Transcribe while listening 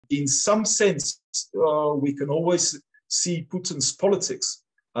in some sense, we can always see Putin's politics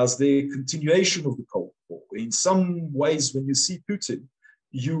as the continuation of the Cold War. In some ways, when you see Putin,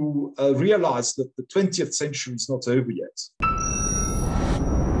 you realize that the 20th century is not over yet.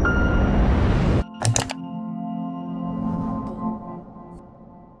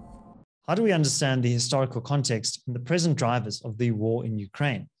 How do we understand the historical context and the present drivers of the war in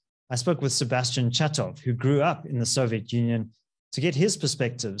Ukraine? I spoke with Sebastian Chatov, who grew up in the Soviet Union, to get his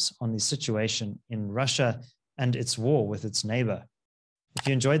perspectives on the situation in Russia and its war with its neighbor. If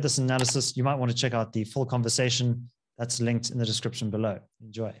you enjoyed this analysis, you might want to check out the full conversation that's linked in the description below.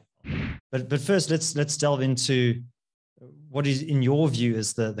 Enjoy. But first, let's delve into what is, in your view,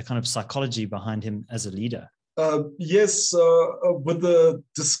 is the kind of psychology behind him as a leader. Yes, with the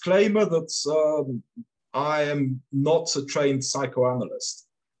disclaimer that I am not a trained psychoanalyst,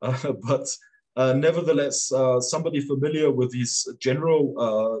 but nevertheless, somebody familiar with his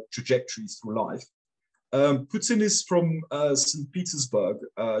general trajectory through life. Putin is from St. Petersburg.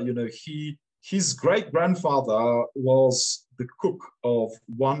 His great-grandfather was the cook of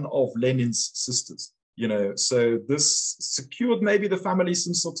one of Lenin's sisters. So this secured maybe the family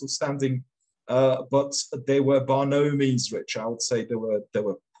some sort of standing. But they were by no means rich. I would say they were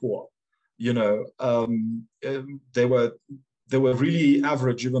poor. They were really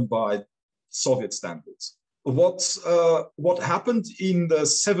average even by Soviet standards. What happened in the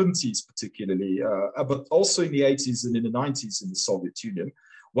 70s particularly, but also in the 80s and in the 90s in the Soviet Union,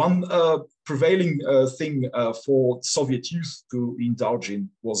 one prevailing thing for Soviet youth to indulge in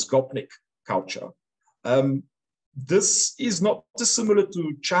was gopnik culture. This is not dissimilar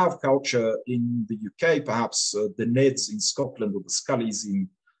to chav culture in the UK, perhaps the Neds in Scotland or the Scullys in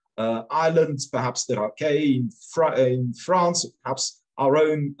Ireland, perhaps the Raquet in France, or perhaps our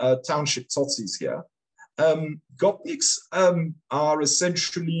own township totsis here. Gopniks are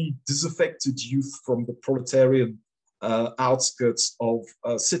essentially disaffected youth from the proletarian outskirts of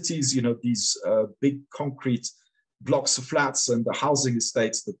cities, these big concrete blocks of flats and the housing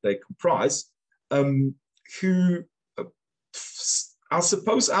estates that they comprise. Who, I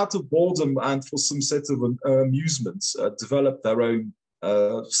suppose, out of boredom and for some set of amusement, developed their own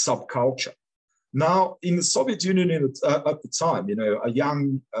subculture. Now, in the Soviet Union at the time, a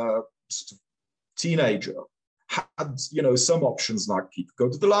young sort of teenager had, some options like he could go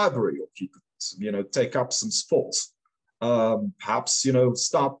to the library or he could, take up some sports, perhaps,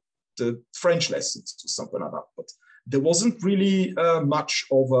 start French lessons or something like that. But there wasn't really much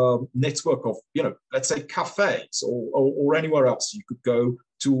of a network of, let's say cafes or anywhere else you could go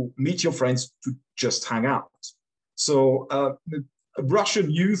to meet your friends to just hang out. So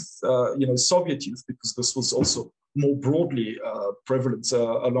Russian youth, Soviet youth, because this was also more broadly prevalent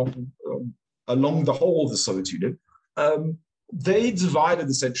along the whole of the Soviet Union, they divided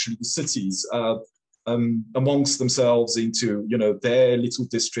essentially the cities amongst themselves into, their little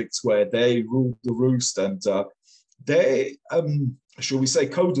districts where they ruled the roost, and they, shall we say,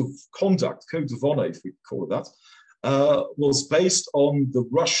 code of conduct, code of honor, if we call it that, was based on the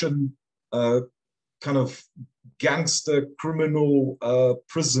Russian kind of gangster criminal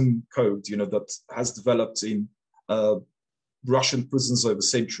prison code, that has developed in Russian prisons over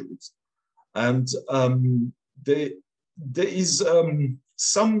centuries. And there is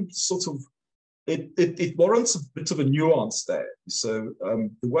some sort of, it warrants a bit of a nuance there. So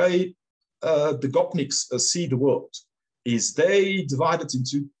the way the Gopniks see the world is they divide it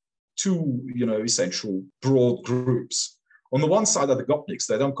into two, essential broad groups. On the one side are the Gopniks.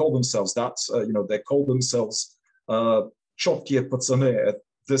 They don't call themselves that. They call themselves Chotkie Patsane.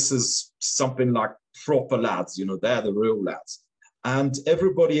 This is something like proper lads. They're the real lads. And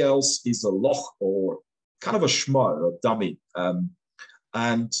everybody else is a loch or kind of a schmo, a dummy.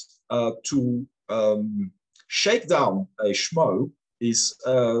 To shake down a schmo is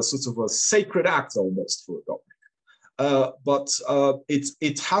sort of a sacred act almost for a Gopnik. But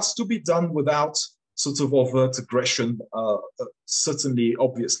it has to be done without sort of overt aggression, certainly,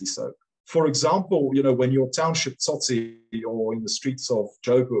 obviously so. For example, when your township totsi or in the streets of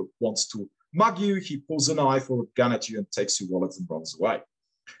Joburg wants to mug you, he pulls a knife or a gun at you and takes your wallet and runs away.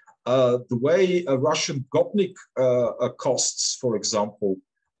 The way a Russian Gopnik accosts, for example,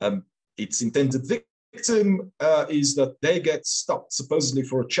 its intended victim is that they get stopped supposedly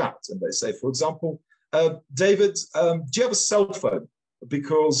for a chat, and they say, for example, David, do you have a cell phone?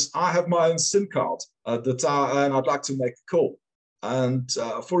 Because I have my own SIM card and I'd like to make a call. And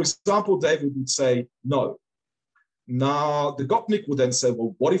for example, David would say no. Now the Gopnik would then say,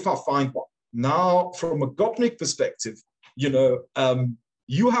 well, what if I find one? Now, from a Gopnik perspective,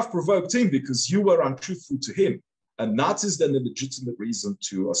 you have provoked him because you were untruthful to him. And that is then a legitimate reason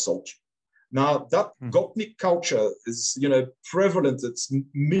to assault you. Now, that Gopnik culture is, prevalent. It's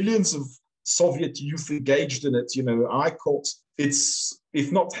millions of Soviet youth engaged in it. I caught its,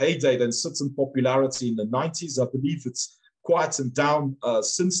 if not heyday, then certain popularity in the 90s. I believe it's quietened down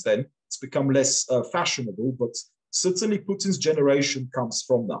since then. It's become less fashionable, but certainly Putin's generation comes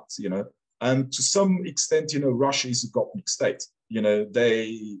from that, And to some extent, Russia is a Gopnik state.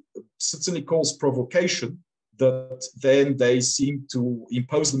 They certainly cause provocation that then they seem to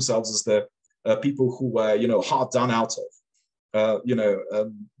impose themselves as the people who were, hard done out of.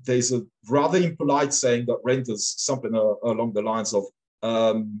 There's a rather impolite saying that renders something along the lines of,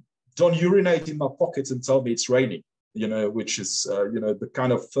 don't urinate in my pocket and tell me it's raining, which is, the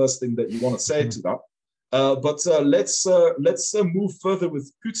kind of first thing that you want to say to that. But let's move further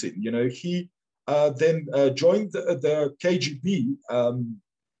with Putin. He then joined the KGB.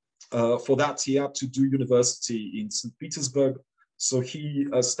 For that, he had to do university in St. Petersburg. So he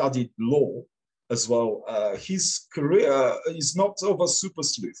studied law as well. His career is not of a super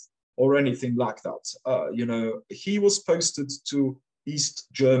sleuth or anything like that. He was posted to East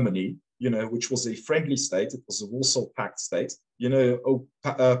Germany, which was a friendly state. It was a Warsaw Pact state,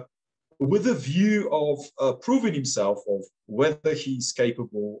 with a view of proving himself of whether he's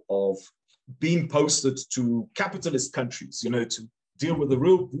capable of being posted to capitalist countries, to deal with the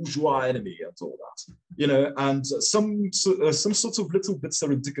real bourgeois enemy and all that, and some sorts of little bits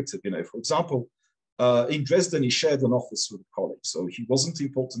are indicative, For example, in Dresden, he shared an office with a colleague, so he wasn't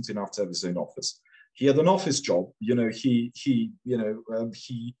important enough to have his own office. He had an office job, he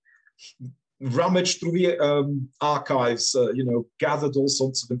rummaged through the archives, gathered all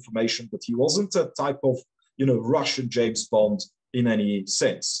sorts of information, but he wasn't a type of, Russian James Bond in any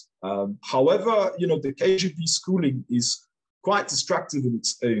sense. However, the KGB schooling is quite destructive in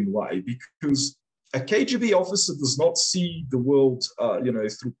its own way, because a KGB officer does not see the world,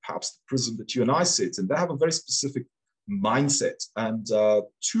 through perhaps the prism that you and I sit, and they have a very specific mindset. And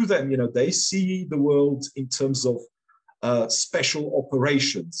to them, they see the world in terms of special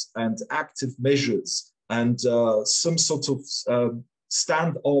operations and active measures and some sort of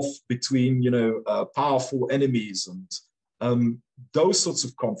standoff between, powerful enemies and those sorts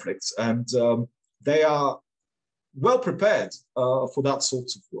of conflicts. And they are well prepared for that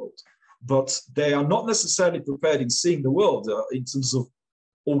sort of world, but they are not necessarily prepared in seeing the world in terms of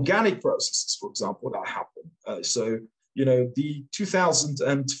organic processes, for example, that happen. So, the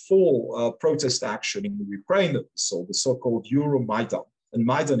 2004 protest action in Ukraine that we saw, the so-called Euromaidan, and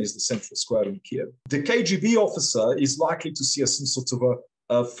Maidan is the central square in Kiev. The KGB officer is likely to see some sort of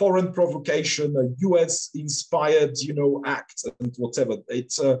a foreign provocation, a US-inspired, act and whatever.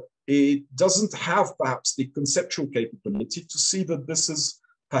 It doesn't have perhaps the conceptual capability to see that this is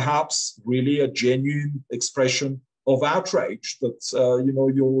perhaps really a genuine expression of outrage that,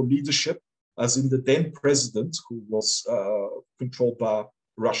 your leadership, as in the then president, who was controlled by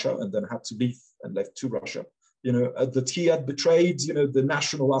Russia and then had to leave and left to Russia, that he had betrayed, the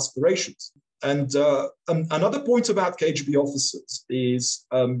national aspirations. And another point about KGB officers is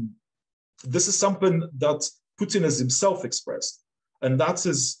this is something that Putin has himself expressed, and that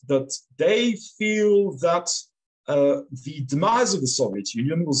is that they feel that the demise of the Soviet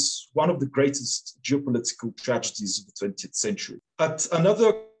Union was one of the greatest geopolitical tragedies of the 20th century. At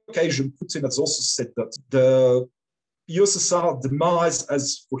another occasion, Putin has also said that the USSR demise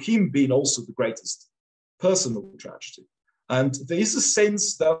has, for him, been also the greatest personal tragedy. And there is a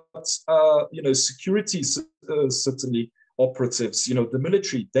sense that, security, certainly operatives, the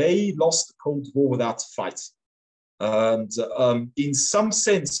military, they lost the Cold War without fight. And in some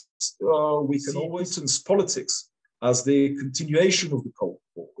sense, we can always sense politics as the continuation of the Cold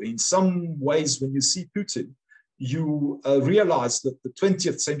War. In some ways, when you see Putin, you realize that the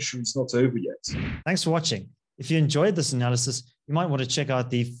 20th century is not over yet. Thanks for watching. If you enjoyed this analysis, you might want to check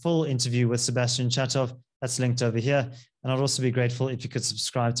out the full interview with Sebastian Chatov. That's linked over here. And I'd also be grateful if you could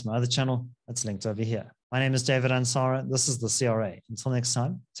subscribe to my other channel. That's linked over here. My name is David Ansara. This is the CRA. Until next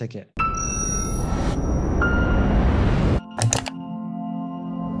time, take care.